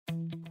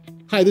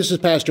Hi, this is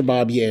Pastor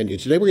Bob Yandian.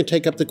 Today we're going to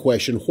take up the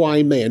question,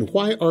 why man?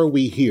 Why are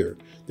we here?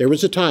 There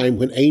was a time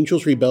when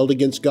angels rebelled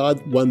against God,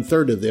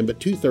 1/3 of them,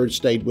 but 2/3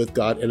 stayed with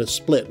God, and a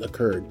split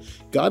occurred.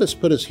 God has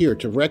put us here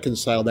to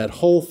reconcile that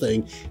whole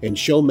thing and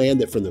show man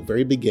that from the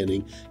very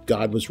beginning,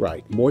 God was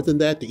right. More than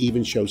that, to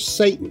even show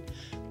Satan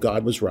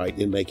God was right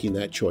in making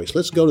that choice.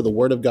 Let's go to the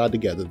Word of God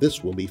together.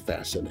 This will be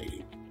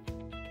fascinating.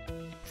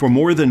 For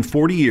more than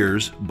 40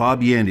 years,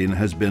 Bob Yandian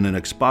has been an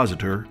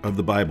expositor of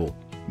the Bible,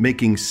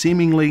 making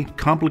seemingly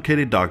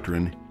complicated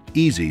doctrine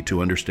easy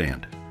to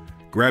understand.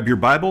 Grab your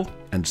Bible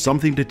and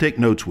something to take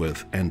notes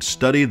with and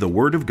study the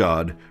Word of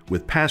God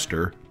with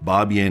Pastor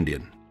Bob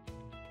Yandian.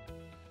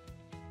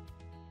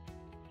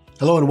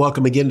 Hello and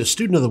welcome again to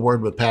Student of the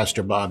Word with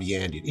Pastor Bob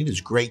Yandian. It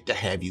is great to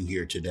have you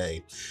here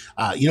today.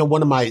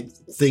 One of my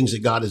things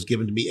that God has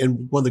given to me,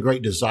 and one of the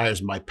great desires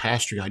of my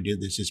pastoring, I do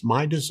this, is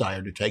my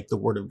desire to take the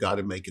Word of God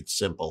and make it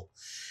simple.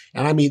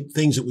 And I mean,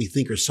 things that we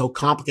think are so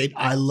complicated,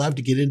 I love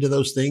to get into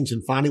those things.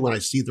 And finally, when I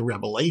see the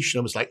revelation,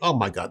 I was like, oh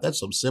my God, that's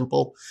so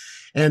simple.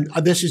 And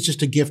this is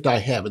just a gift I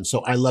have. And so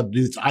I love to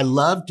do this. I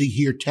love to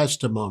hear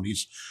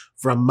testimonies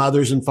from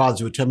mothers and fathers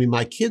who would tell me,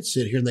 my kids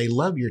sit here and they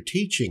love your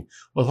teaching.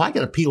 Well, if I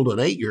can appeal to an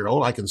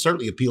 8-year-old, I can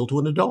certainly appeal to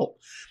an adult.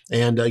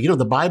 And,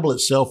 the Bible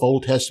itself,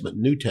 Old Testament,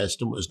 New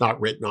Testament, was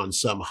not written on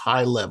some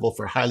high level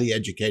for highly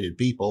educated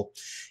people.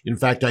 In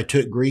fact, I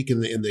took Greek in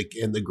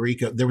the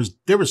Greek. There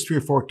was 3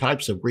 or 4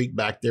 types of Greek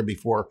back there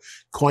before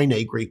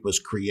Koine Greek was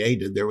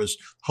created. There was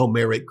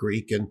Homeric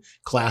Greek and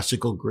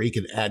Classical Greek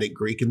and Attic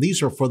Greek. And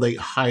these are for the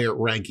higher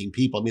ranking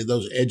people. I mean,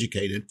 those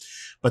educated.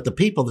 But the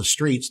people of the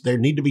streets, there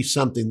need to be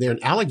something there.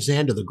 And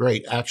Alexander the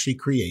Great actually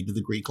created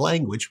the Greek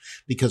language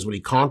because when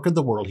he conquered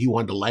the world, he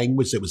wanted a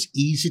language that was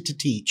easy to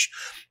teach,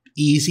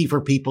 easy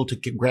for people to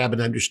grab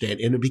and understand,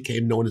 and it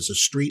became known as a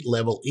street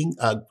level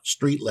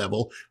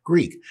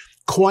Greek.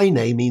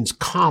 Koine means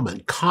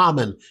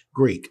common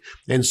Greek.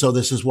 And so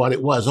this is what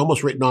it was,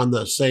 almost written on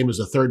the same as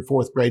a 3rd,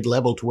 4th grade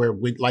level to where,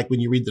 like when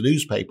you read the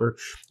newspaper,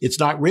 it's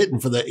not written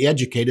for the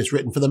educated, it's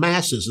written for the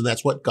masses. And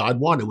that's what God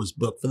wanted, was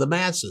book for the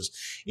masses.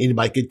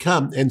 Anybody could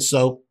come. And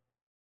so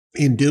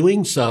in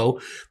doing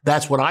so,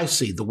 that's what I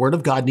see. The Word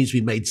of God needs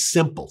to be made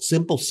simple,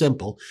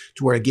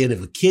 to where, again,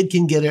 if a kid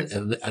can get it,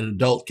 an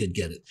adult can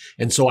get it.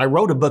 And so I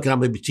wrote a book, and I'm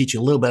going to be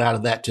teaching a little bit out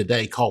of that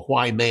today, called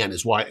Why Man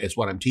is what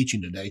I'm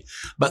teaching today.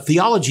 But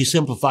Theology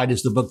Simplified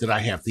is the book that I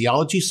have.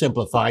 Theology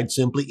Simplified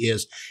simply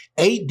is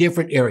 8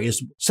 different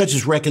areas, such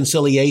as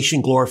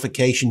reconciliation,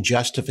 glorification,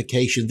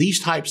 justification, these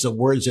types of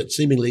words that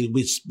seemingly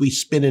we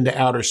spin into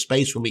outer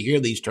space when we hear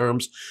these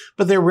terms,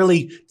 but they're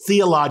really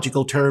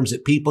theological terms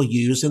that people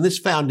use, and this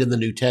found in the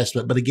New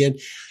Testament. But again,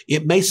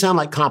 it may sound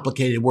like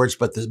complicated words,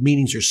 but the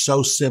meanings are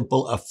so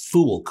simple, a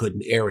fool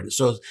couldn't err in it.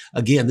 So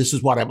again, this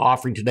is what I'm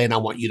offering today, and I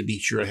want you to be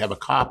sure to have a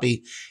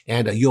copy,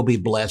 and you'll be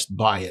blessed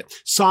by it.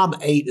 Psalm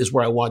 8 is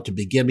where I want to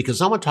begin, because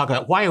I want to talk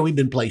about why have we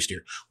been placed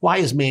here? Why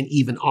is man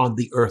even on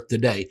the earth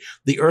today?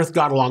 The earth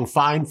got along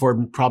fine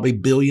for probably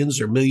billions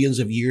or millions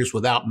of years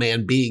without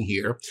man being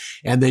here.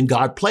 And then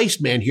God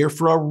placed man here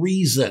for a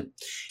reason.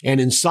 And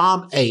in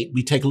Psalm 8,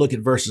 we take a look at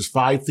verses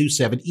 5 through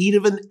 7.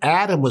 Even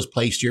Adam was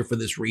placed here for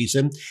this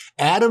reason.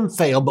 Adam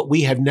failed, but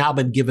we have now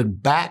been given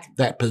back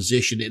that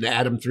position in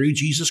Adam through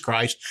Jesus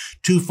Christ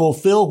to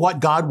fulfill what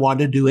God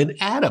wanted to do in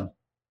Adam.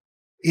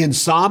 In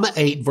Psalm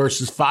 8,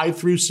 verses 5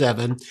 through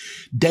 7,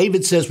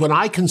 David says, when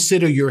I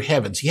consider your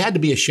heavens, he had to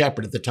be a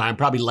shepherd at the time,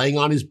 probably laying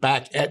on his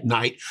back at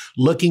night,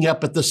 looking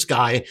up at the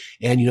sky.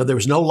 And, there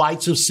was no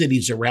lights of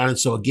cities around. And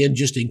so again,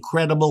 just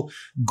incredible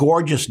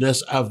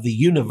gorgeousness of the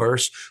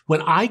universe.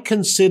 When I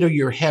consider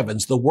your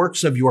heavens, the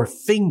works of your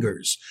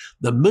fingers,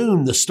 the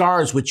moon, the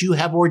stars, which you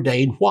have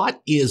ordained, what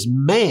is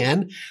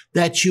man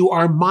that you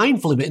are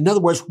mindful of it? In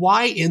other words,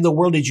 why in the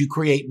world did you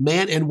create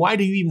man? And why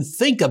do you even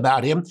think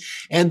about him?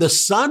 And the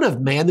Son of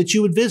Man that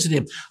you would visit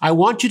him. I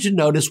want you to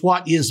notice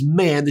what is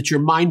man that you're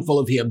mindful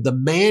of him. The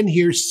man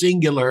here,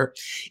 singular,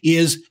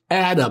 is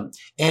Adam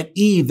and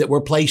Eve that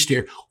were placed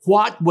here.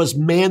 What was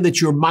man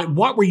that you're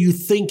what were you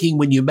thinking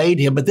when you made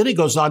him? But then it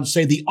goes on to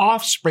say the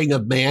offspring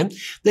of man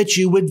that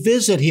you would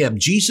visit him.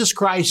 Jesus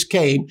Christ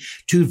came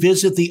to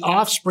visit the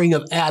offspring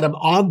of Adam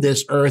on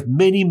this earth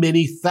many,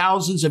 many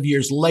thousands of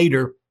years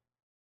later.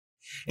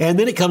 And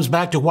then it comes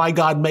back to why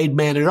God made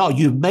man at all.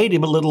 You've made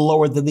him a little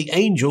lower than the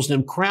angels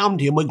and crowned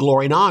him with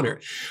glory and honor.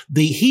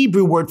 The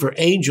Hebrew word for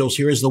angels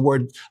here is the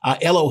word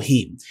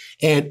Elohim.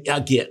 And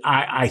again,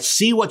 I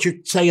see what you're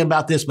saying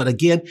about this, but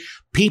again,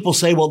 people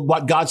say, well,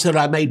 what God said,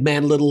 I made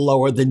man a little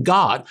lower than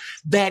God.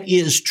 That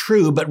is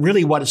true, but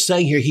really what it's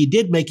saying here, he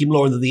did make him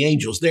lower than the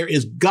angels. There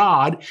is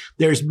God,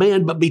 there's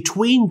man, but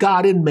between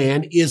God and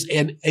man is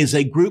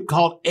a group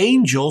called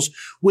angels,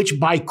 which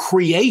by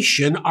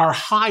creation are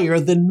higher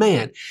than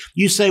man.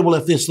 You say, well,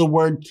 if it's the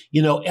word,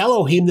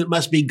 Elohim, that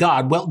must be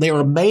God. Well, they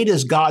are made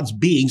as God's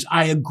beings.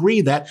 I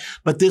agree that,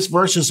 but this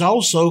verse is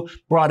also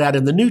brought out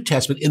in the New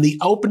Testament. In the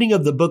opening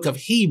of the book of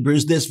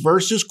Hebrews, this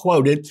verse is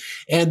quoted,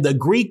 and the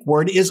Greek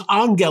word is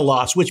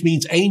angelos, which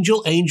means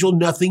angel, angel,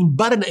 nothing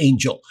but an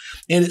angel.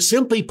 And it's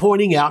simply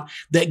pointing out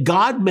that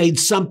God made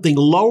something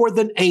lower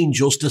than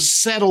angels to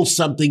settle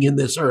something in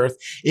this earth.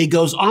 It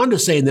goes on to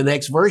say in the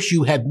next verse,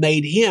 you have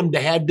made him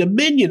to have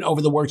dominion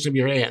over the works of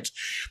your hands.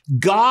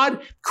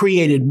 God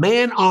created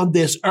man on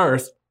this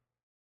earth.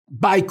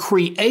 By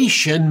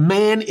creation,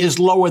 man is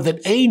lower than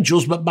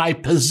angels, but by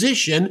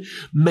position,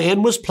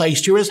 man was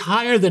placed here as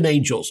higher than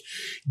angels.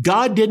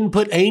 God didn't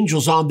put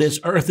angels on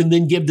this earth and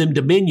then give them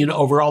dominion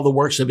over all the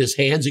works of his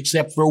hands,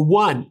 except for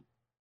one.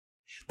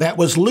 That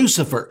was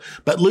Lucifer.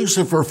 But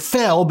Lucifer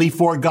fell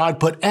before God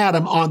put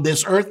Adam on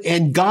this earth,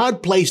 and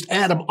God placed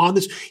Adam on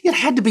this. It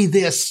had to be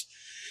this.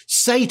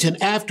 Satan,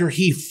 after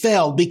he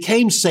fell,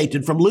 became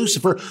Satan from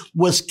Lucifer,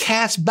 was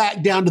cast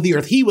back down to the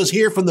earth. He was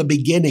here from the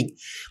beginning.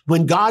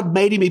 When God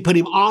made him, he put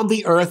him on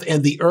the earth,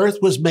 and the earth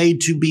was made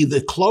to be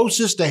the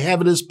closest to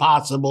heaven as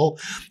possible.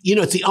 You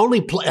know, it's the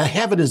only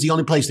heaven is the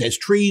only place that has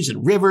trees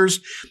and rivers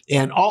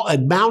and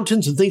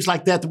mountains and things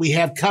like that we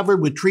have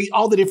covered with trees,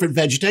 all the different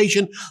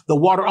vegetation, the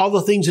water, all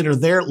the things that are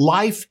there,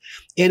 life.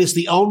 And it's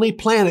the only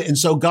planet. And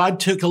so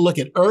God took a look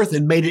at earth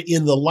and made it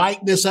in the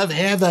likeness of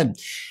heaven.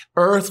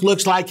 Earth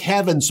looks like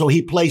heaven, so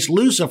he placed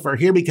Lucifer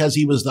here because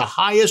he was the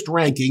highest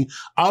ranking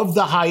of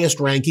the highest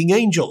ranking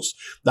angels.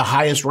 The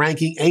highest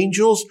ranking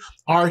angels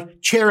are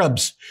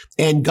cherubs,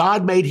 and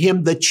God made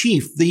him the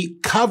chief, the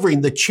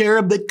covering, the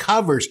cherub that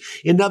covers.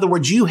 In other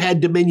words, you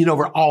had dominion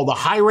over all the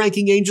high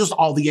ranking angels,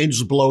 all the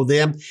angels below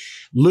them.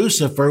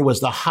 Lucifer was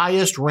the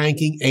highest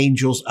ranking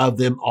angels of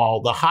them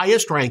all. The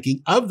highest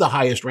ranking of the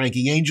highest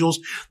ranking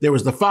angels. There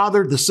was the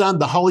Father, the Son,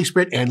 the Holy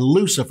Spirit, and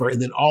Lucifer,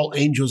 and then all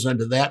angels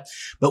under that.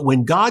 But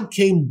when God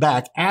came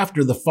back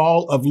after the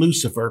fall of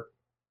Lucifer,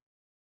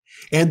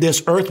 and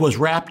this earth was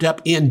wrapped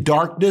up in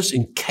darkness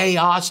and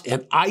chaos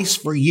and ice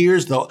for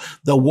years. The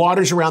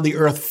waters around the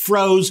earth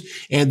froze.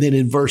 And then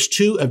in verse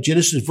 2 of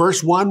Genesis,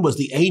 verse 1 was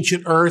the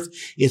ancient earth.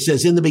 It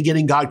says, in the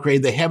beginning, God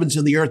created the heavens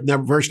and the earth.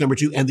 Verse number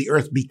 2, and the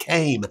earth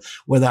became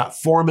without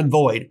form and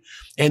void.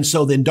 And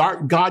so then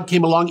God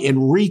came along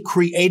and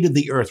recreated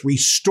the earth,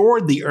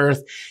 restored the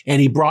earth,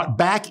 and he brought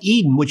back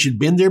Eden, which had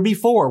been there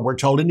before. We're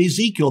told in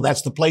Ezekiel,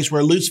 that's the place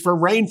where Lucifer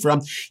reigned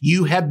from.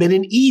 You have been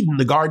in Eden,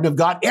 the garden of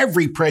God.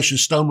 Every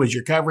precious stone was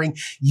your covering.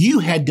 You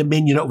had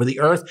dominion over the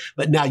earth,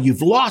 but now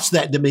you've lost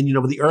that dominion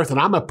over the earth, and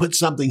I'm going to put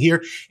something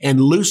here. And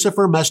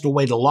Lucifer must have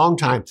waited a long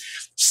time.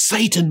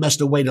 Satan must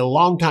have waited a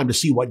long time to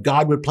see what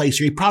God would place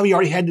here. He probably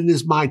already had in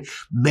his mind,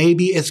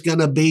 maybe it's going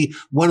to be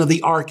one of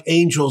the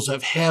archangels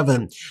of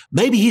heaven.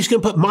 Maybe he's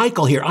going to put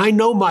Michael here. I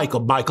know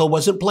Michael. Michael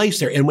wasn't placed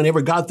there. And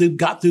whenever God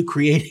got through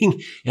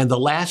creating, and the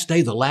last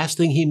day, the last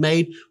thing he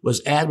made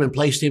was Adam and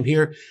placed him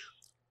here,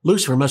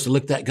 Lucifer must have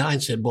looked at that guy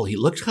and said, well, he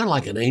looks kind of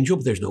like an angel,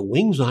 but there's no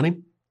wings on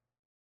him.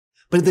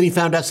 But then he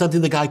found out something: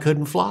 the guy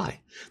couldn't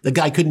fly. The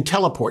guy couldn't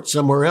teleport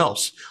somewhere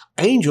else.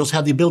 Angels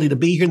have the ability to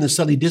be here and then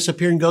suddenly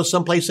disappear and go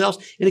someplace else,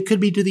 and it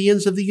could be to the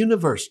ends of the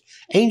universe.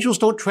 Angels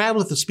don't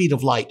travel at the speed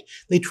of light.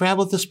 They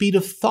travel at the speed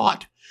of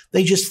thought.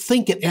 They just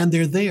think it and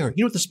they're there.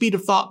 You know what the speed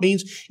of thought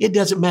means? It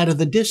doesn't matter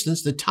the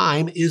distance. The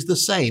time is the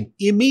same.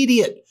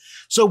 Immediate.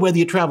 So whether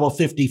you travel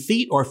 50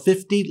 feet or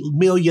 50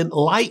 million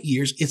light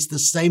years, it's the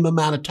same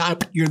amount of time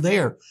you're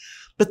there.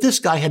 But this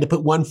guy had to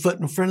put one foot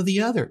in front of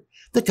the other.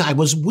 The guy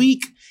was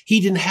weak. He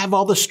didn't have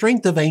all the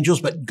strength of angels,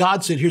 but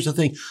God said, here's the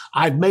thing.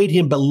 I've made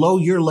him below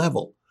your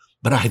level,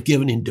 but I've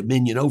given him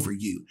dominion over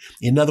you.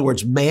 In other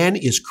words, man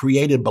is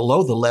created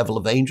below the level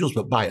of angels,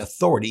 but by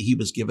authority, he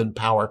was given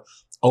power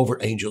over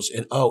angels.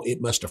 And it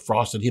must have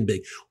frosted him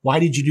big. Why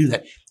did you do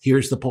that?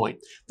 Here's the point.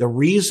 The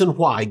reason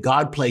why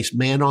God placed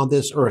man on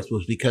this earth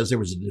was because there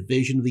was a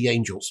division of the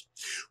angels.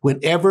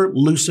 Whenever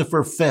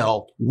Lucifer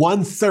fell,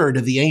 1/3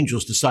 of the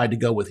angels decided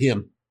to go with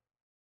him.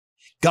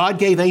 God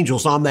gave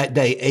angels on that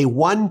day a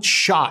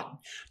one-shot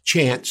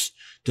chance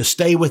to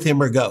stay with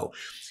him or go.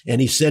 And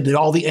he said to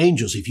all the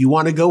angels, if you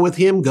want to go with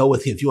him, go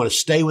with him. If you want to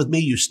stay with me,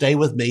 you stay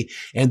with me.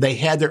 And they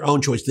had their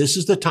own choice. This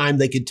is the time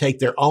they could take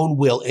their own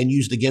will and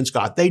use it against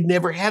God. They'd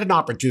never had an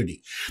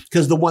opportunity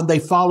because the one they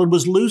followed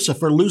was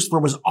Lucifer. Lucifer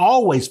was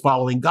always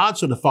following God.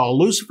 So to follow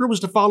Lucifer was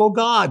to follow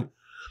God.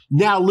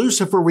 Now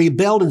Lucifer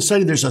rebelled and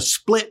suddenly there's a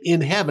split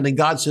in heaven, and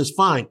God says,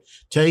 fine,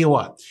 tell you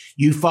what,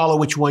 you follow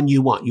which one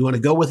you want. You want to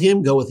go with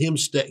him,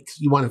 stay.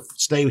 You want to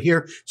stay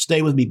here,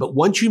 stay with me. But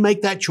once you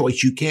make that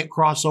choice, you can't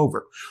cross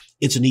over.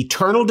 It's an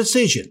eternal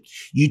decision.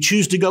 You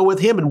choose to go with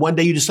him, and one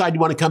day you decide you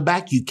want to come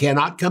back. You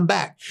cannot come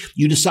back.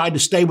 You decide to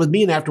stay with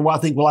me, and after a while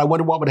think, well, I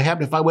wonder what would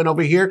happen if I went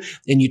over here,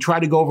 and you try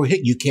to go over here.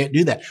 You can't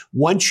do that.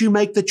 Once you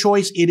make the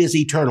choice, it is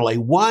eternal. A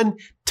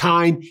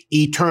one-time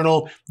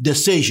eternal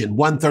decision.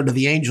 1/3 of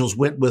the angels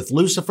went with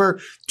Lucifer.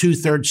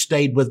 2/3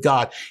 stayed with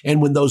God.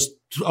 And when those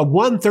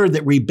 1/3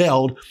 that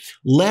rebelled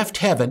left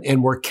heaven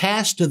and were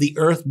cast to the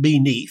earth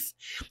beneath,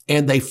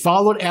 and they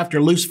followed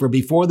after Lucifer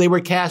before they were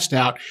cast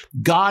out,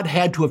 God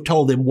had to have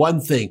told them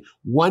one thing.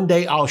 One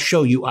day I'll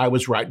show you I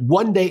was right.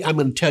 One day I'm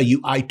going to tell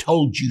you I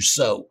told you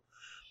so.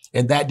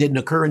 And that didn't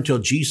occur until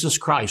Jesus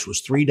Christ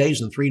was 3 days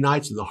and 3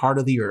 nights in the heart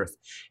of the earth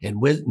and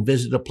went and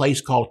visited a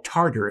place called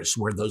Tartarus,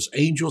 where those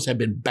angels had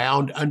been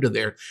bound under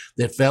there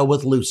that fell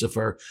with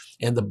Lucifer.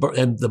 And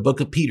the book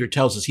of Peter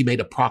tells us he made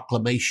a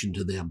proclamation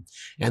to them.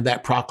 And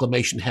that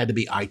proclamation had to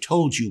be, I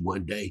told you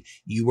one day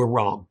you were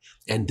wrong.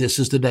 And this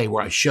is the day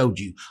where I showed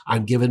you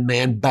I'm giving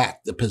man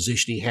back the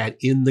position he had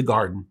in the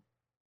garden.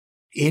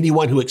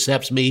 Anyone who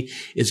accepts me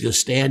is going to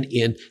stand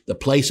in the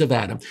place of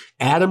Adam.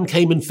 Adam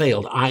came and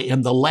failed. I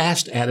am the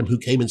last Adam who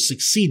came and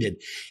succeeded.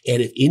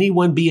 And if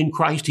anyone be in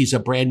Christ, he's a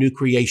brand new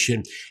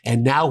creation.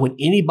 And now when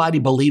anybody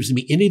believes in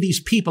me, any of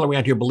these people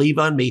around here believe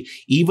on me,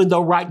 even though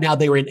right now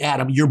they were in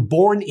Adam, you're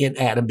born in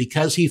Adam.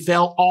 Because he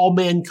fell, all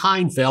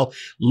mankind fell.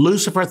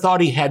 Lucifer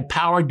thought he had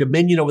power,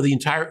 dominion over the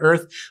entire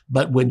earth.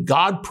 But when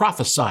God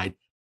prophesied,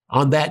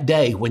 on that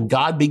day, when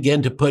God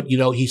began to put,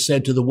 he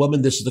said to the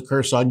woman, this is the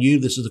curse on you.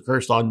 This is the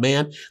curse on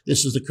man.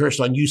 This is the curse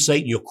on you,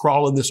 Satan. You'll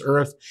crawl on this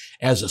earth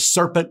as a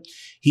serpent.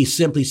 He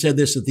simply said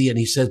this at the end.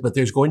 He says, but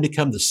there's going to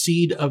come the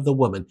seed of the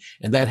woman.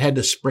 And that had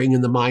to spring in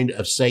the mind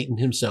of Satan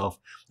himself,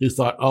 who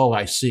thought, oh,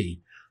 I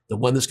see. The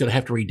one that's going to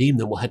have to redeem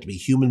them will have to be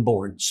human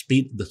born.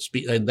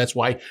 And that's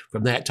why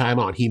from that time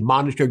on, he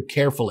monitored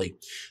carefully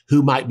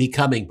who might be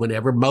coming.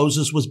 Whenever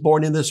Moses was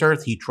born in this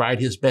earth, he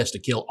tried his best to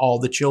kill all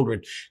the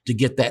children to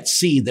get that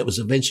seed that was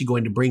eventually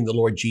going to bring the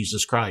Lord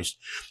Jesus Christ.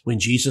 When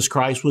Jesus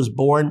Christ was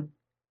born,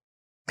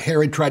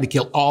 Herod tried to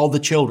kill all the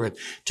children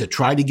to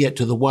try to get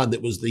to the one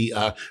that was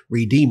the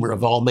redeemer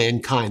of all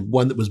mankind,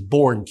 one that was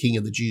born King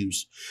of the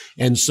Jews.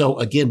 And so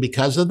again,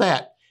 because of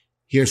that,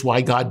 here's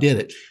why God did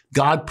it.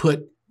 God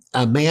put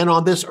a man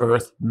on this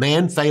earth.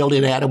 Man failed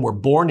in Adam. We're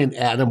born in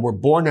Adam. We're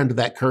born under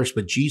that curse,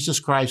 but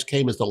Jesus Christ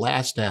came as the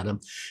last Adam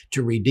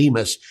to redeem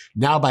us.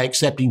 Now, by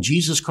accepting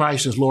Jesus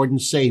Christ as Lord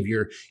and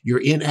Savior,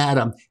 you're in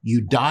Adam. You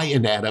die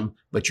in Adam,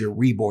 but you're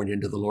reborn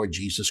into the Lord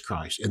Jesus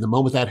Christ. And the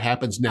moment that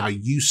happens, now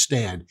you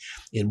stand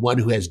in one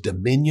who has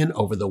dominion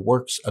over the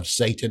works of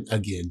Satan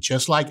again.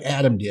 Just like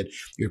Adam did,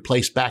 you're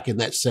placed back in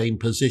that same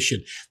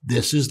position.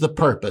 This is the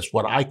purpose,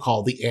 what I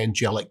call the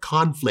angelic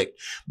conflict.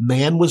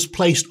 Man was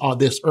placed on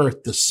this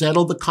earth to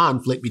settle the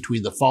conflict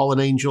between the fallen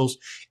angels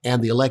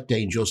and the elect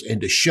angels, and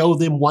to show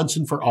them once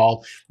and for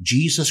all,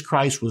 Jesus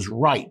Christ was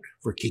right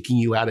for kicking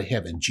you out of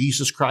heaven.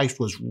 Jesus Christ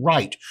was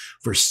right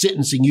for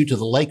sentencing you to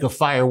the lake of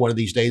fire one of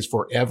these days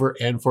forever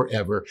and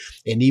forever.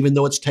 And even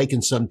though it's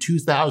taken some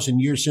 2,000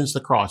 years since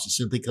the cross, it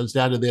simply comes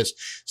down to this.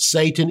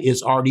 Satan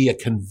is already a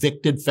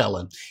convicted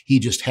felon. He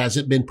just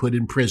hasn't been put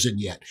in prison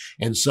yet.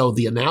 And so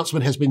the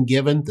announcement has been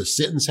given, the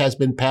sentence has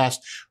been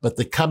passed, but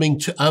the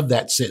coming of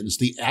that sentence,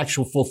 the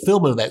actual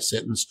fulfillment of that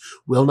sentence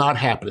will not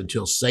happen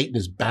until Satan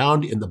is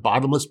bound in the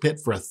bottomless pit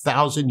for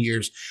 1,000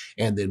 years.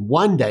 And then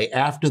one day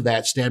after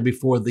that, stand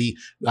before the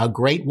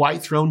great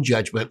white throne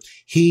judgment.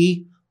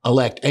 He,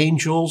 elect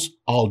angels,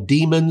 all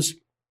demons,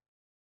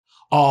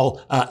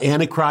 all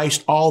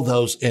Antichrist, all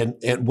those, and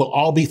will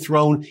all be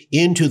thrown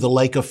into the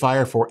lake of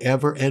fire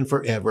forever and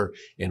forever.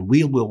 And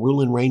we will rule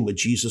and reign with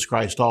Jesus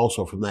Christ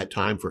also from that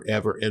time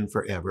forever and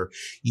forever.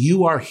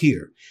 You are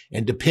here,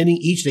 and depending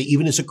each day,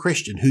 even as a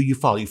Christian, who you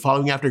follow. You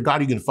following after God,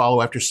 you're going to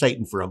follow after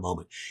Satan for a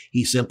moment.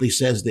 He simply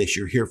says this: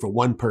 you're here for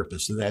one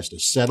purpose, and that's to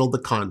settle the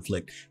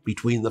conflict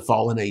between the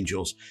fallen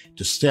angels,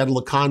 to settle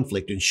the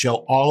conflict and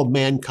show all of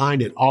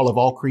mankind and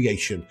all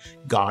creation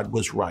God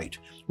was right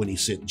when he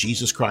sent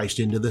Jesus Christ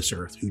into this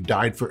earth, who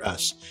died for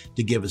us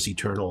to give us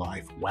eternal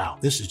life. Wow,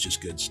 this is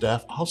just good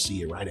stuff. I'll see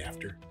you right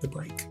after the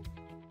break.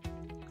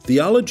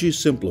 Theology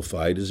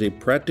Simplified is a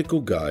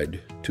practical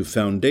guide to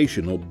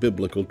foundational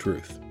biblical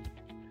truth.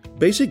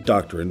 Basic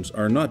doctrines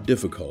are not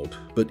difficult,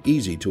 but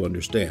easy to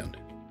understand.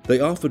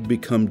 They often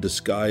become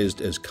disguised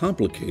as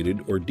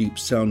complicated or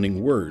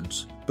deep-sounding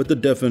words, but the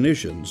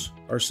definitions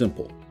are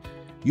simple.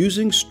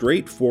 Using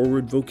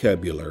straightforward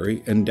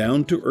vocabulary and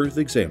down-to-earth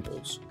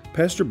examples,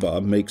 Pastor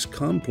Bob makes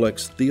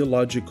complex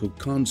theological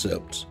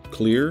concepts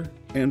clear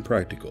and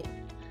practical.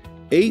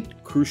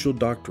 8 crucial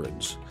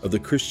doctrines of the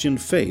Christian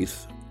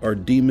faith are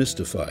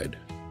demystified: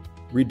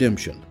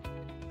 redemption,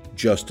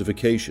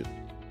 justification,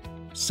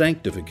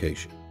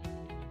 sanctification,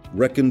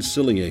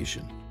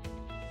 reconciliation,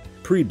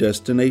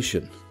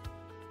 predestination,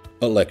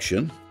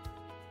 election,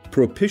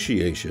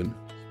 propitiation,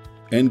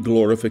 and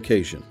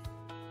glorification.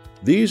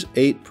 These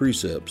 8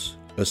 precepts,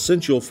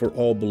 essential for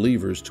all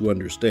believers to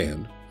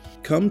understand,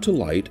 come to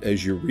light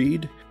as you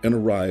read and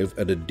arrive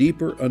at a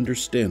deeper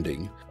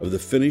understanding of the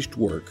finished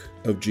work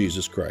of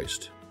Jesus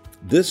Christ.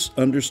 This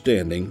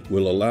understanding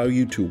will allow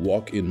you to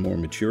walk in more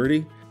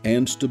maturity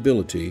and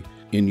stability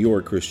in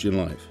your Christian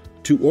life.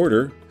 To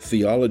order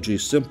Theology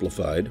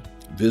Simplified,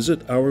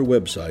 visit our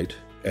website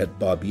at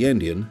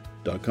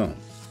bobyandian.com.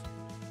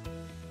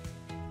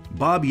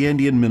 Bob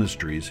Yandian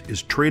Ministries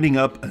is training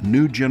up a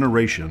new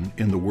generation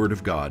in the Word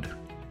of God.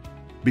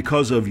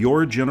 Because of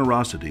your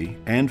generosity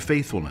and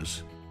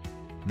faithfulness,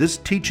 this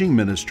teaching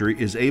ministry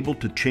is able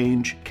to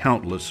change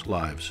countless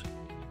lives.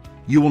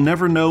 You will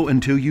never know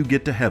until you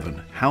get to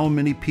heaven how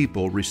many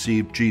people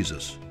received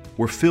Jesus,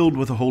 were filled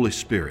with the Holy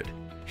Spirit,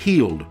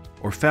 healed,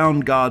 or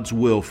found God's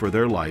will for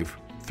their life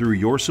through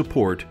your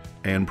support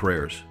and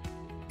prayers.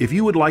 If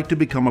you would like to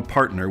become a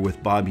partner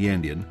with Bob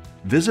Yandian,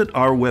 visit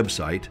our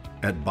website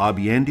at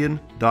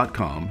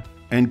bobyandian.com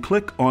and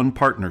click on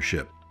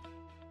Partnership.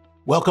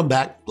 Welcome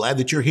back. Glad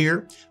that you're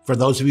here. For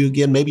those of you,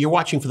 again, maybe you're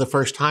watching for the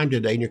first time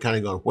today and you're kind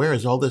of going, where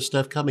is all this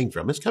stuff coming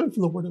from? It's coming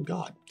from the Word of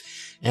God.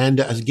 And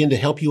again, to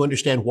help you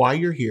understand why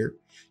you're here,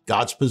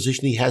 God's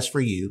position He has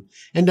for you,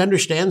 and to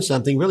understand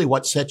something, really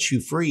what sets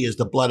you free is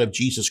the blood of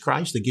Jesus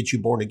Christ that gets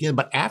you born again.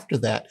 But after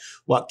that,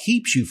 what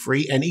keeps you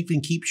free and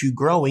even keeps you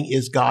growing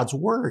is God's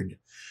Word.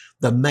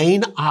 The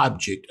main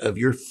object of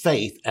your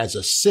faith as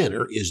a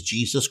sinner is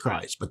Jesus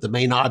Christ. But the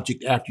main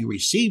object after you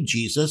receive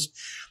Jesus,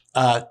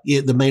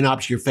 the main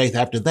object of your faith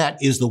after that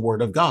is the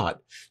Word of God.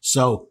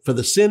 So for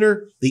the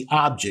sinner, the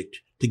object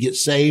to get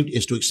saved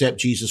is to accept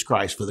Jesus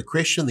Christ. For the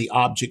Christian, the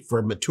object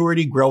for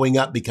maturity, growing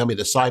up, becoming a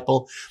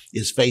disciple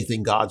is faith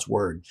in God's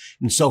Word.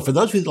 And so for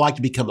those of you that like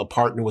to become a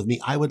partner with me,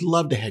 I would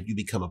love to have you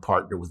become a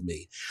partner with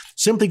me.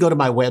 Simply go to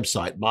my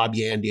website,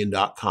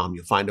 bobyandian.com.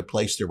 You'll find a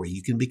place there where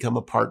you can become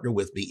a partner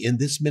with me in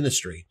this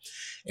ministry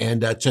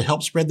and to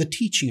help spread the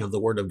teaching of the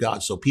Word of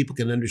God so people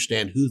can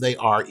understand who they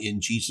are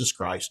in Jesus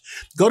Christ.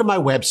 Go to my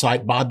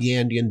website,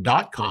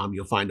 bobyandian.com.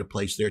 You'll find a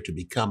place there to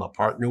become a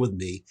partner with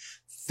me.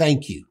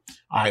 Thank you.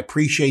 I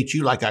appreciate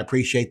you like I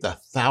appreciate the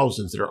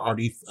thousands that are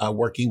already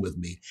working with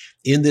me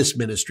in this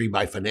ministry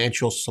by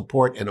financial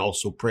support and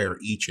also prayer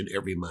each and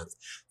every month.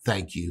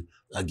 Thank you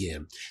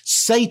again.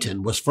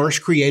 Satan was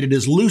first created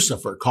as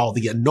Lucifer, called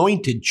the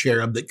anointed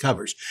cherub that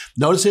covers.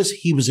 Notice this,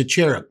 he was a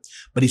cherub,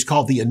 but he's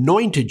called the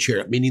anointed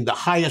cherub, meaning the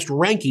highest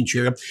ranking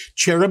cherub.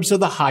 Cherubs are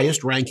the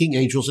highest ranking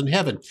angels in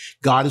heaven.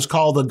 God is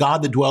called the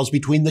God that dwells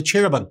between the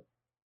cherubim.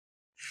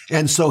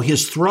 And so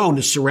his throne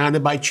is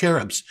surrounded by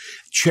cherubs.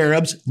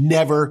 Cherubs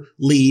never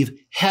leave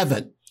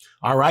heaven.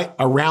 All right.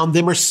 Around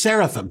them are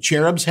seraphim.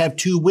 Cherubs have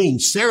 2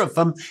 wings.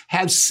 Seraphim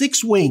have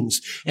 6 wings,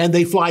 and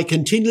they fly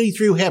continually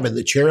through heaven.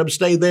 The cherubs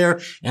stay there,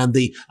 and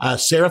the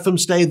seraphim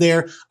stay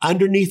there.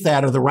 Underneath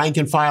that are the rank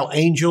and file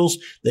angels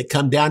that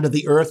come down to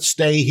the earth,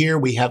 stay here.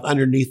 We have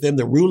underneath them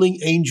the ruling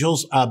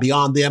angels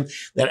beyond them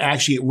that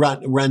actually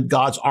run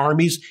God's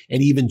armies.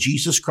 And even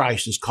Jesus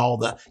Christ is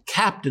called the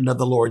captain of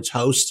the Lord's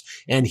hosts,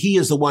 and he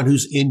is the one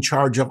who's in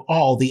charge of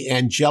all the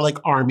angelic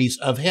armies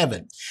of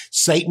heaven.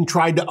 Satan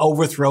tried to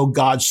overthrow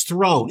God's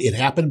throne. It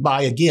happened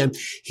by, again,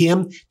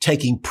 him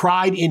taking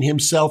pride in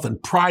himself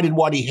and pride in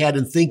what he had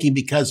and thinking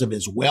because of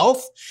his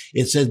wealth.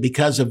 It says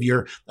because of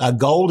your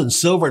gold and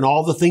silver and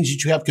all the things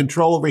that you have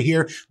control over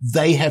here,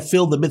 they have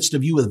filled the midst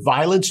of you with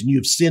violence and you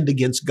have sinned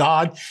against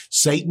God.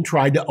 Satan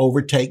tried to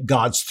overtake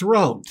God's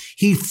throne.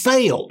 He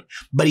failed,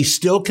 but he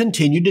still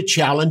continued to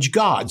challenge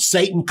God.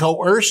 Satan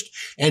coerced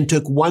and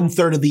took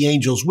 1/3 of the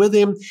angels with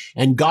him,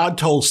 and God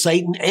told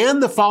Satan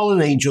and the fallen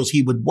angels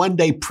he would one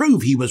day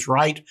prove he was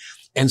right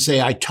and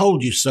say, I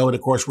told you so. And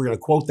of course, we're going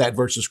to quote that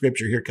verse of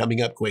scripture here coming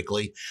up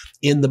quickly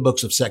in the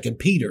books of 2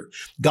 Peter.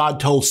 God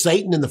told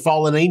Satan and the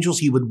fallen angels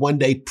he would one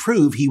day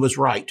prove he was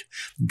right.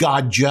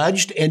 God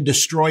judged and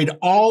destroyed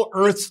all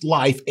earth's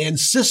life and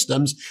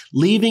systems,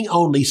 leaving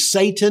only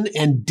Satan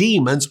and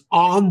demons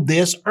on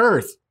this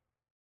earth.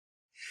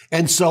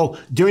 And so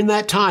during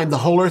that time, the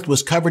whole earth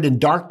was covered in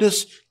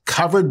darkness,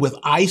 covered with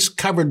ice,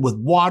 covered with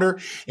water.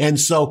 And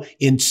so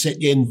in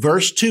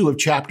verse 2 of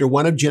chapter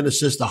 1 of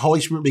Genesis, the Holy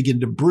Spirit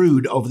began to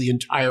brood over the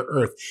entire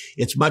earth.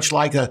 It's much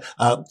like a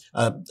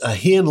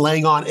hen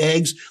laying on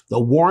eggs. The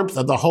warmth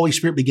of the Holy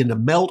Spirit began to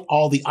melt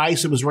all the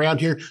ice that was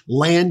around here.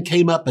 Land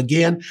came up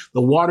again.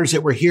 The waters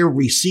that were here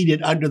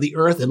receded under the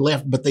earth and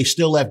left, but they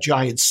still left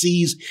giant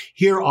seas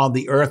here on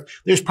the earth.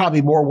 There's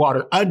probably more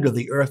water under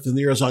the earth than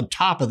there is on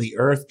top of the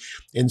earth.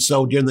 And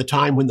so during the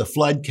time when the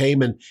flood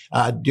came and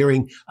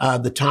during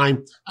the time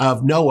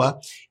of Noah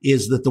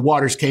is that the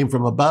waters came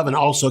from above and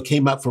also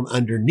came up from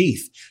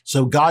underneath.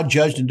 So God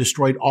judged and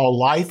destroyed all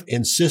life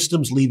and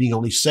systems, leaving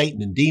only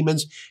Satan and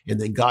demons. And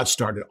then God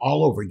started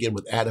all over again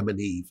with Adam and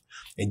Eve.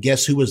 And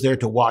guess who was there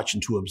to watch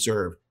and to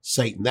observe?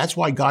 Satan. That's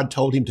why God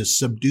told him to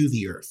subdue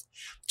the earth.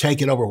 Take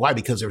it over. Why?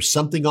 Because there was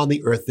something on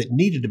the earth that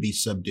needed to be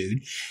subdued.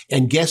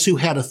 And guess who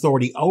had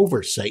authority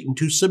over Satan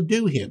to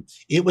subdue him?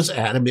 It was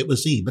Adam. It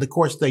was Eve. But of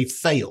course, they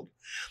failed.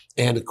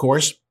 And of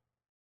course,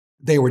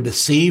 they were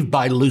deceived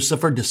by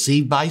Lucifer,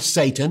 deceived by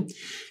Satan.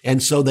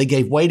 And so they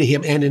gave way to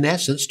him and in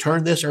essence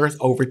turned this earth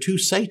over to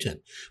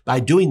Satan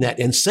by doing that.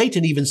 And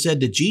Satan even said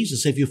to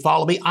Jesus, if you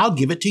follow me, I'll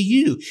give it to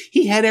you.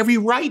 He had every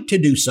right to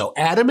do so.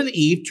 Adam and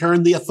Eve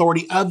turned the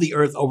authority of the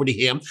earth over to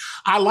him.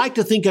 I like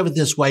to think of it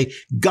this way.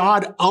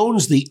 God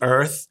owns the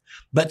earth,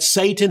 but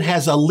Satan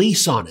has a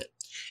lease on it.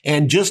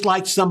 And just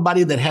like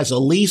somebody that has a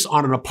lease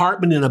on an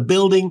apartment in a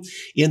building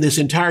in this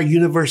entire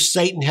universe,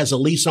 Satan has a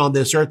lease on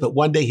this earth, but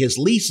one day his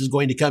lease is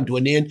going to come to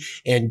an end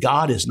and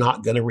God is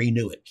not going to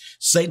renew it.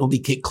 Satan will be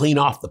kicked clean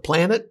off the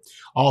planet.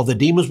 All the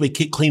demons we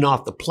clean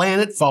off the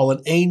planet,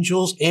 fallen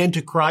angels,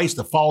 Antichrist,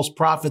 the false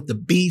prophet, the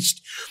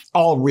beast,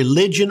 all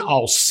religion,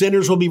 all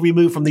sinners will be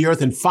removed from the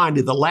earth. And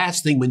finally, the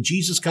last thing, when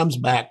Jesus comes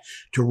back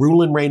to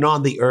rule and reign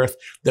on the earth,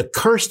 the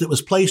curse that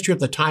was placed here at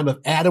the time of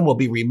Adam will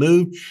be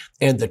removed,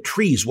 and the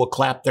trees will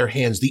clap their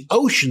hands. The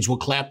oceans will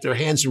clap their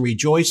hands and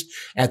rejoice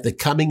at the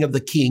coming of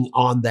the King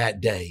on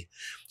that day.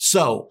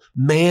 So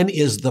man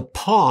is the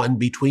pawn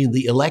between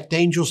the elect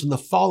angels and the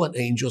fallen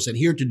angels, and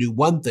here to do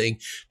one thing,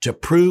 to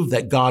prove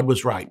that God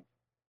was right.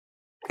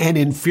 An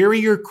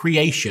inferior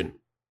creation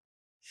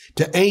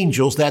to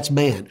angels, that's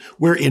man.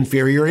 We're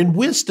inferior in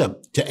wisdom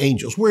to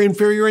angels. We're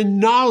inferior in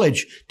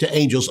knowledge to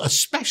angels,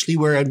 especially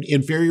we're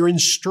inferior in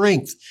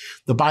strength.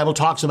 The Bible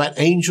talks about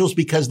angels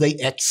because they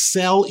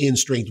excel in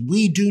strength.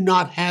 We do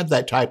not have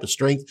that type of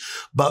strength.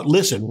 But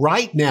listen,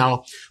 right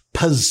now,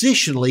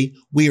 positionally,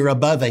 we are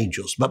above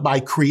angels, but by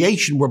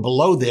creation, we're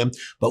below them.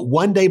 But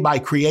one day by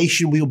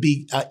creation, we'll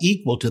be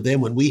equal to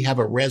them when we have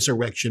a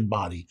resurrection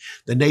body.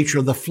 The nature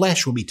of the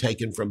flesh will be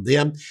taken from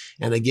them.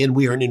 And again,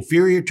 we are an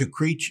inferior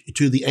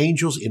to the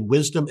angels in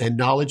wisdom and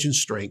knowledge and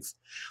strength.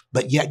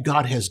 But yet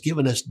God has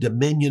given us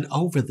dominion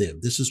over them.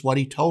 This is what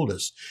he told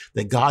us,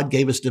 that God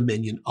gave us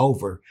dominion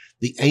over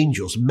the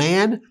angels.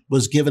 Man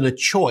was given a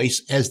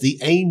choice as the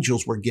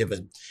angels were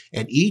given.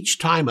 And each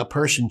time a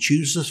person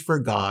chooses for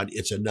God,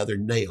 it's another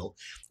nail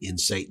in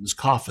Satan's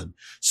coffin.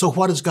 So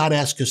what does God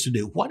ask us to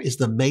do? What is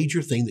the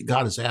major thing that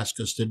God has asked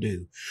us to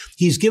do?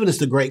 He's given us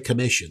the Great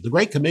Commission. The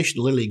Great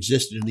Commission literally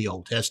existed in the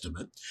Old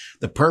Testament.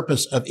 The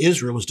purpose of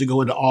Israel was to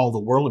go into all the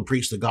world and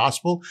preach the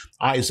gospel.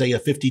 Isaiah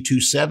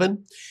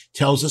 52:7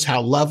 tells us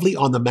how lovely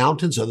on the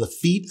mountains are the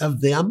feet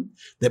of them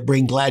that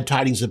bring glad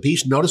tidings of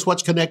peace. Notice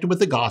what's connected with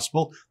the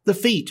gospel, the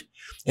feet.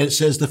 And it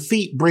says the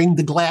feet bring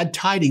the glad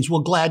tidings.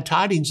 Well, glad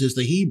tidings is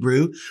the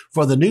Hebrew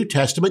for the New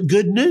Testament,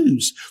 good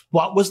news.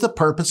 What was the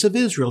purpose of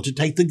Israel? To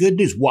take the good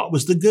news. What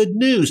was the good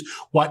news?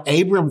 What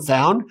Abram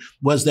found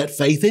was that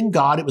faith in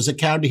God, it was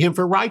accounted to him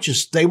for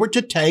righteousness. They were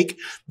to take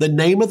the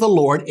name of the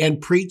Lord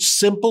and preach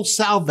simple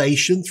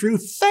salvation through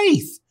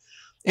faith.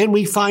 And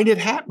we find it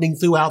happening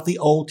throughout the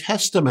Old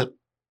Testament.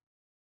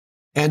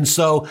 And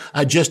so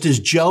just as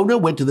Jonah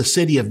went to the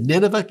city of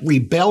Nineveh,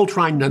 rebelled,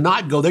 trying to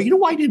not go there. You know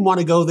why he didn't want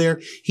to go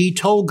there? He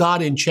told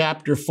God in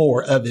chapter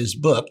 4 of his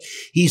book,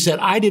 he said,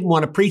 I didn't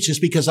want to preach this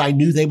because I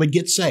knew they would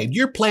get saved.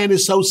 Your plan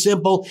is so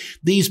simple.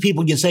 These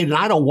people get saved and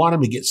I don't want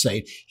them to get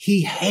saved.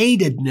 He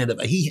hated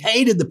Nineveh. He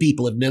hated the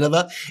people of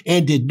Nineveh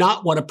and did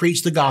not want to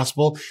preach the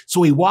gospel.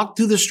 So he walked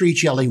through the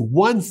streets yelling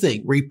one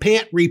thing,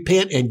 repent,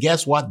 repent. And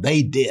guess what?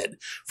 They did.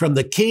 From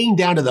the king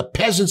down to the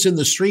peasants in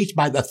the streets,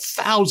 by the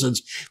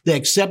thousands, they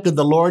accepted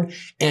the Lord,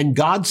 and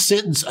God's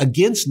sentence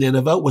against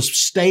Nineveh was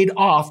stayed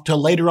off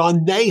till later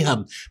on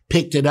Nahum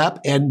picked it up.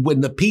 And when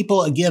the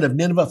people again of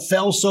Nineveh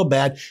fell so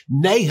bad,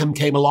 Nahum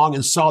came along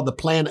and saw the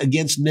plan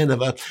against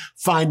Nineveh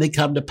finally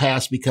come to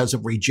pass because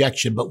of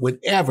rejection. But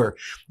whenever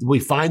we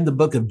find the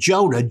book of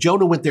Jonah,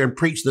 Jonah went there and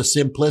preached the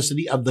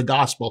simplicity of the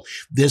gospel.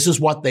 This is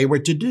what they were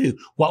to do.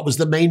 What was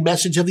the main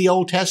message of the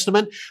Old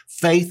Testament?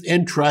 Faith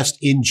and trust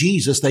in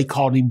Jesus. They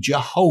called him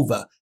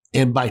Jehovah.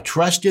 And by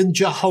trust in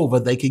Jehovah,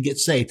 they could get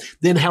saved.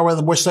 Then how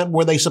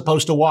were they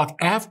supposed to walk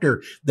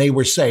after they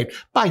were saved?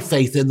 By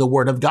faith in the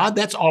word of God.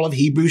 That's all of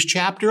Hebrews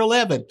chapter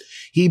 11.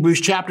 Hebrews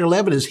chapter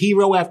 11 is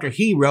hero after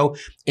hero,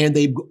 and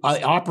they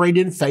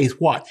operated in faith.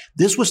 What?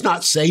 This was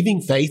not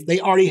saving faith. They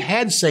already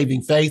had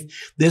saving faith.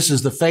 This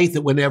is the faith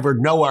that whenever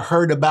Noah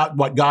heard about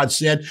what God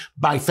said,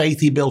 by faith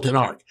he built an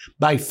ark.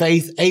 By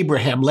faith,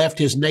 Abraham left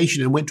his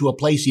nation and went to a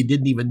place he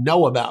didn't even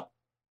know about.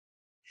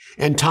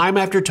 And time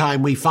after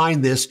time, we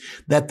find this,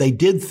 that they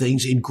did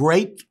things in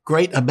great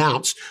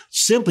amounts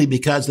simply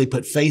because they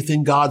put faith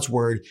in God's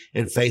word,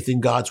 and faith in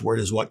God's word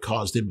is what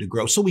caused them to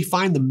grow. So we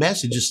find the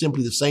message is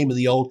simply the same in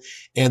the Old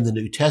and the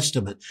New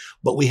Testament,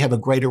 but we have a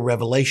greater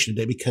revelation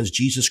today because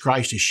Jesus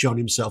Christ has shown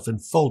himself in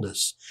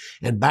fullness.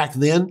 And back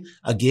then,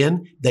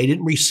 again, they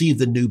didn't receive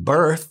the new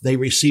birth. They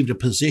received a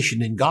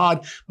position in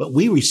God, but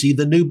we received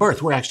the new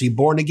birth. We're actually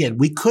born again.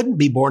 We couldn't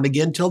be born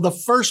again till the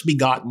first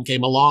begotten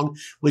came along,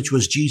 which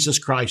was Jesus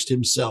Christ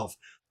himself.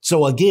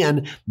 So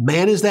again,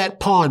 man is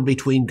that pawn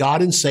between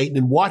God and Satan.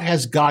 And what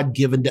has God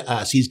given to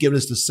us? He's given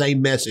us the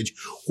same message.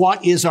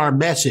 What is our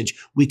message?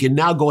 We can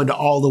now go into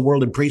all the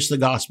world and preach the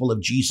gospel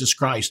of Jesus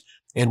Christ.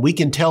 And we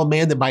can tell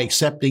man that by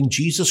accepting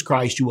Jesus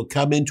Christ, you will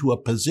come into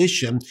a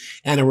position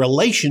and a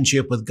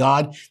relationship with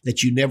God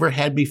that you never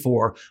had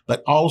before.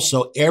 But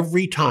also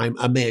every time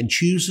a man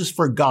chooses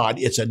for God,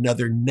 it's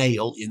another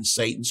nail in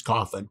Satan's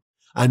coffin.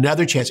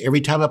 Another chance. Every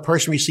time a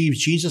person receives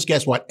Jesus,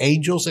 guess what?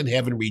 Angels in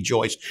heaven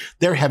rejoice.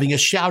 They're having a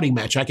shouting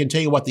match. I can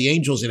tell you what the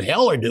angels in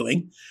hell are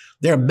doing.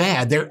 They're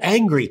mad. They're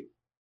angry.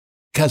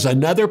 because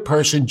another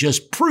person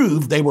just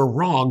proved they were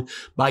wrong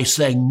by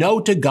saying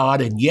no to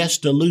God and yes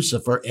to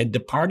Lucifer and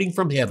departing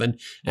from heaven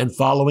and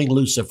following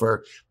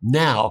Lucifer.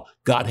 Now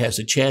God has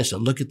a chance to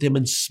look at them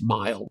and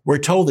smile. We're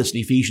told this in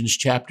Ephesians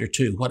chapter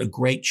 2. What a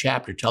great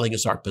chapter telling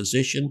us our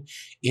position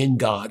in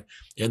God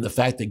and the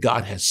fact that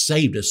God has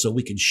saved us so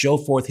we can show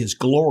forth his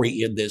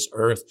glory in this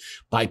earth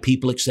by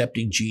people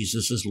accepting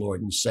Jesus as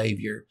Lord and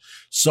Savior.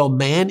 So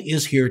man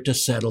is here to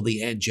settle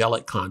the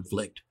angelic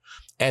conflict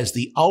as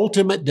the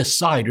ultimate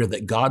decider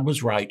that God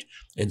was right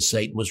and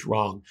Satan was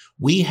wrong.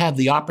 We have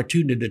the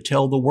opportunity to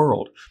tell the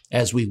world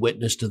as we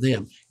witness to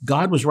them.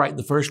 God was right in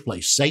the first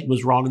place. Satan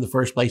was wrong in the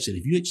first place. And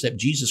if you accept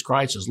Jesus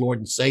Christ as Lord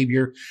and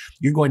Savior,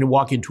 you're going to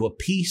walk into a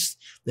peace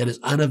that is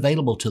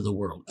unavailable to the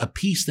world, a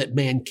peace that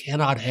man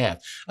cannot have,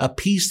 a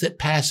peace that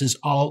passes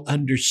all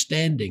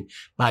understanding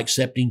by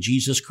accepting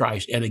Jesus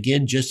Christ. And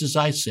again, just as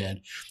I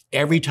said,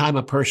 every time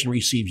a person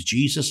receives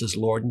Jesus as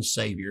Lord and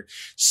Savior,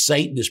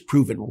 Satan is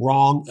proven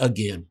wrong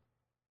again.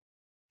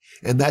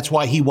 And that's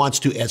why he wants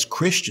to, as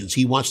Christians,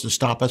 he wants to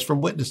stop us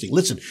from witnessing.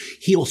 Listen,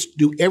 he'll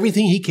do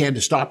everything he can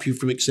to stop you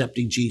from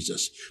accepting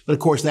Jesus. But of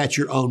course, that's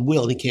your own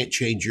will, and he can't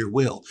change your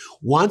will.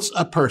 Once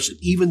a person,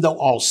 even though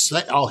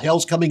all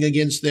hell's coming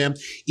against them,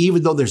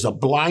 even though there's a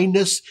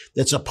blindness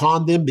that's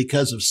upon them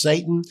because of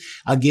Satan,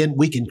 again,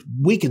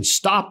 we can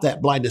stop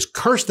that blindness,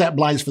 curse that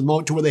blindness for the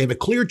moment to where they have a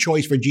clear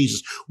choice for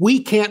Jesus.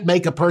 We can't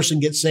make a person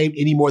get saved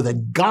any more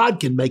than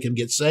God can make them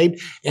get saved,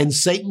 and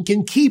Satan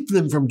can keep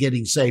them from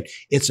getting saved.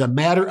 It's a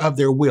matter of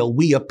their will.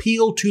 We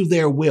appeal to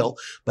their will.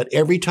 But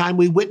every time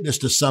we witness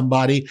to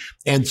somebody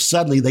and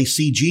suddenly they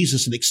see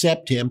Jesus and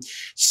accept him,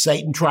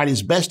 Satan tried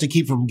his best to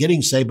keep them from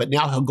getting saved, but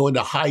now he'll go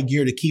into high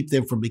gear to keep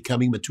them from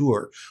becoming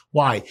mature.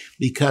 Why?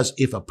 Because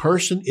if a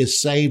person is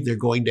saved, they're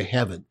going to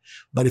heaven.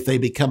 But if they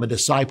become a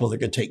disciple, they're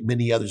going to take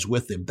many others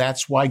with them.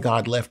 That's why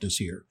God left us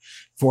here.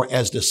 For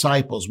as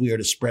disciples, we are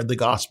to spread the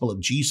gospel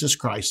of Jesus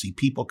Christ, see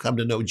people come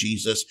to know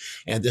Jesus.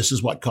 And this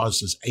is what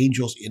causes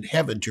angels in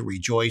heaven to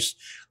rejoice,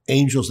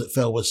 angels that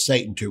fell with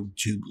Satan to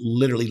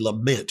literally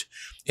lament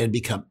and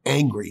become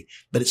angry.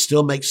 But it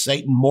still makes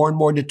Satan more and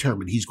more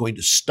determined. He's going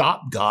to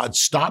stop God,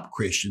 stop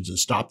Christians, and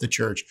stop the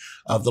church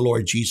of the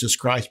Lord Jesus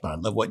Christ. But I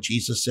love what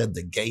Jesus said,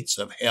 the gates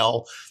of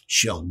hell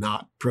shall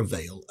not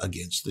prevail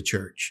against the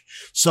church.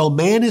 So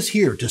man is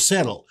here to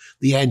settle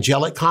the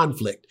angelic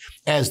conflict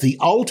as the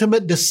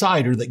ultimate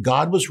decider that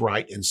God was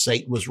right and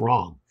Satan was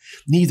wrong.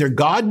 Neither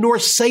God nor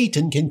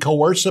Satan can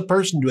coerce a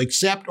person to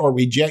accept or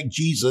reject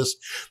Jesus.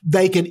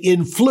 They can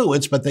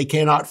influence, but they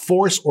cannot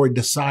force or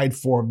decide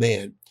for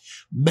man.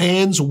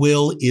 Man's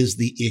will is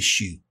the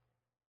issue.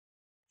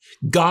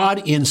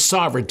 God in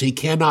sovereignty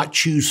cannot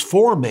choose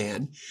for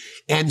man,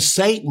 and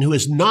Satan, who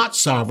is not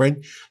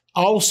sovereign,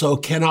 also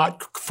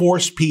cannot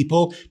force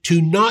people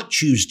to not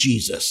choose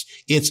Jesus.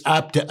 It's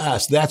up to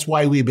us. That's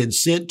why we've been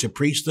sent to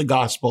preach the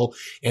gospel,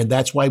 and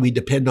that's why we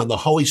depend on the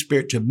Holy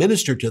Spirit to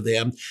minister to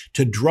them,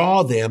 to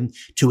draw them,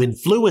 to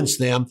influence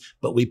them,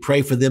 but we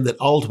pray for them that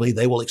ultimately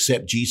they will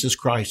accept Jesus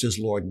Christ as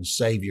Lord and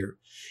Savior.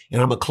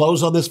 And I'm going to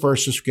close on this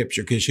verse of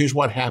scripture because here's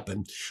what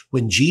happened.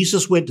 When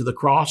Jesus went to the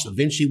cross,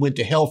 eventually went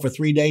to hell for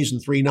 3 days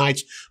and 3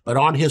 nights, but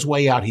on his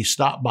way out, he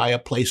stopped by a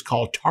place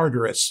called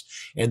Tartarus.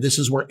 And this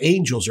is where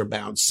angels are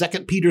bound.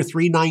 2 Peter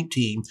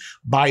 3:19,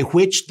 by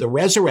which the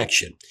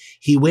resurrection,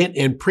 he went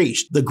and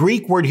preached. The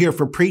Greek word here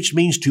for preach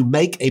means to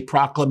make a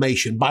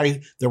proclamation. By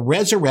the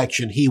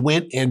resurrection, he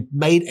went and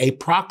made a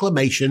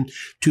proclamation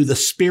to the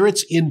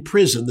spirits in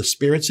prison. The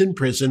spirits in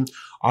prison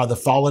are the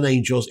fallen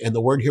angels, and the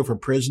word here for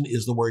prison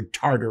is the word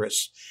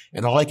Tartarus.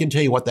 And all I can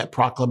tell you what that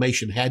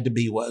proclamation had to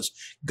be was,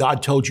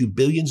 God told you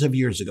billions of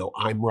years ago,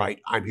 I'm right.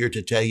 I'm here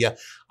to tell you,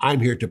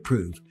 I'm here to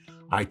prove.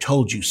 I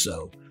told you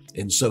so.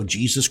 And so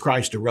Jesus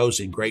Christ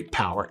arose in great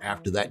power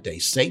after that day.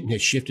 Satan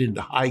has shifted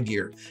into high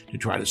gear to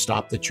try to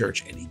stop the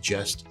church, and he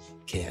just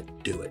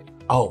can't do it.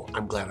 Oh,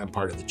 I'm glad I'm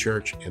part of the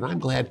church, and I'm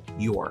glad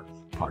you're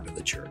part of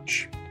the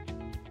church.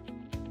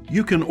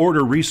 You can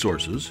order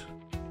resources,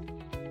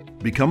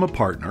 become a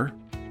partner,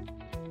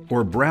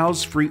 or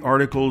browse free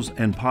articles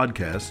and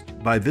podcasts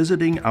by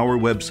visiting our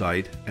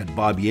website at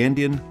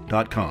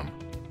bobyandian.com.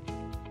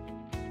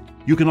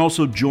 You can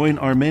also join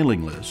our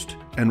mailing list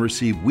and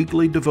receive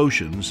weekly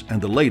devotions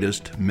and the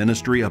latest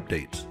ministry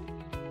updates.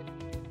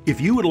 If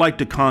you would like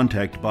to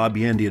contact Bob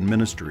Yandian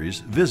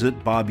Ministries,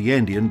 visit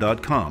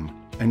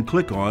bobyandian.com and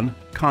click on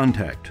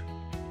Contact.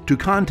 To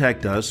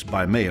contact us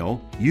by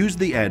mail, use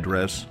the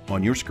address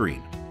on your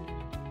screen.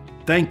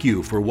 Thank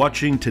you for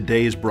watching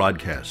today's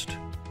broadcast.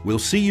 We'll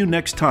see you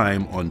next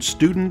time on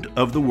Student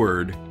of the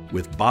Word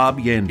with Bob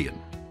Yandian.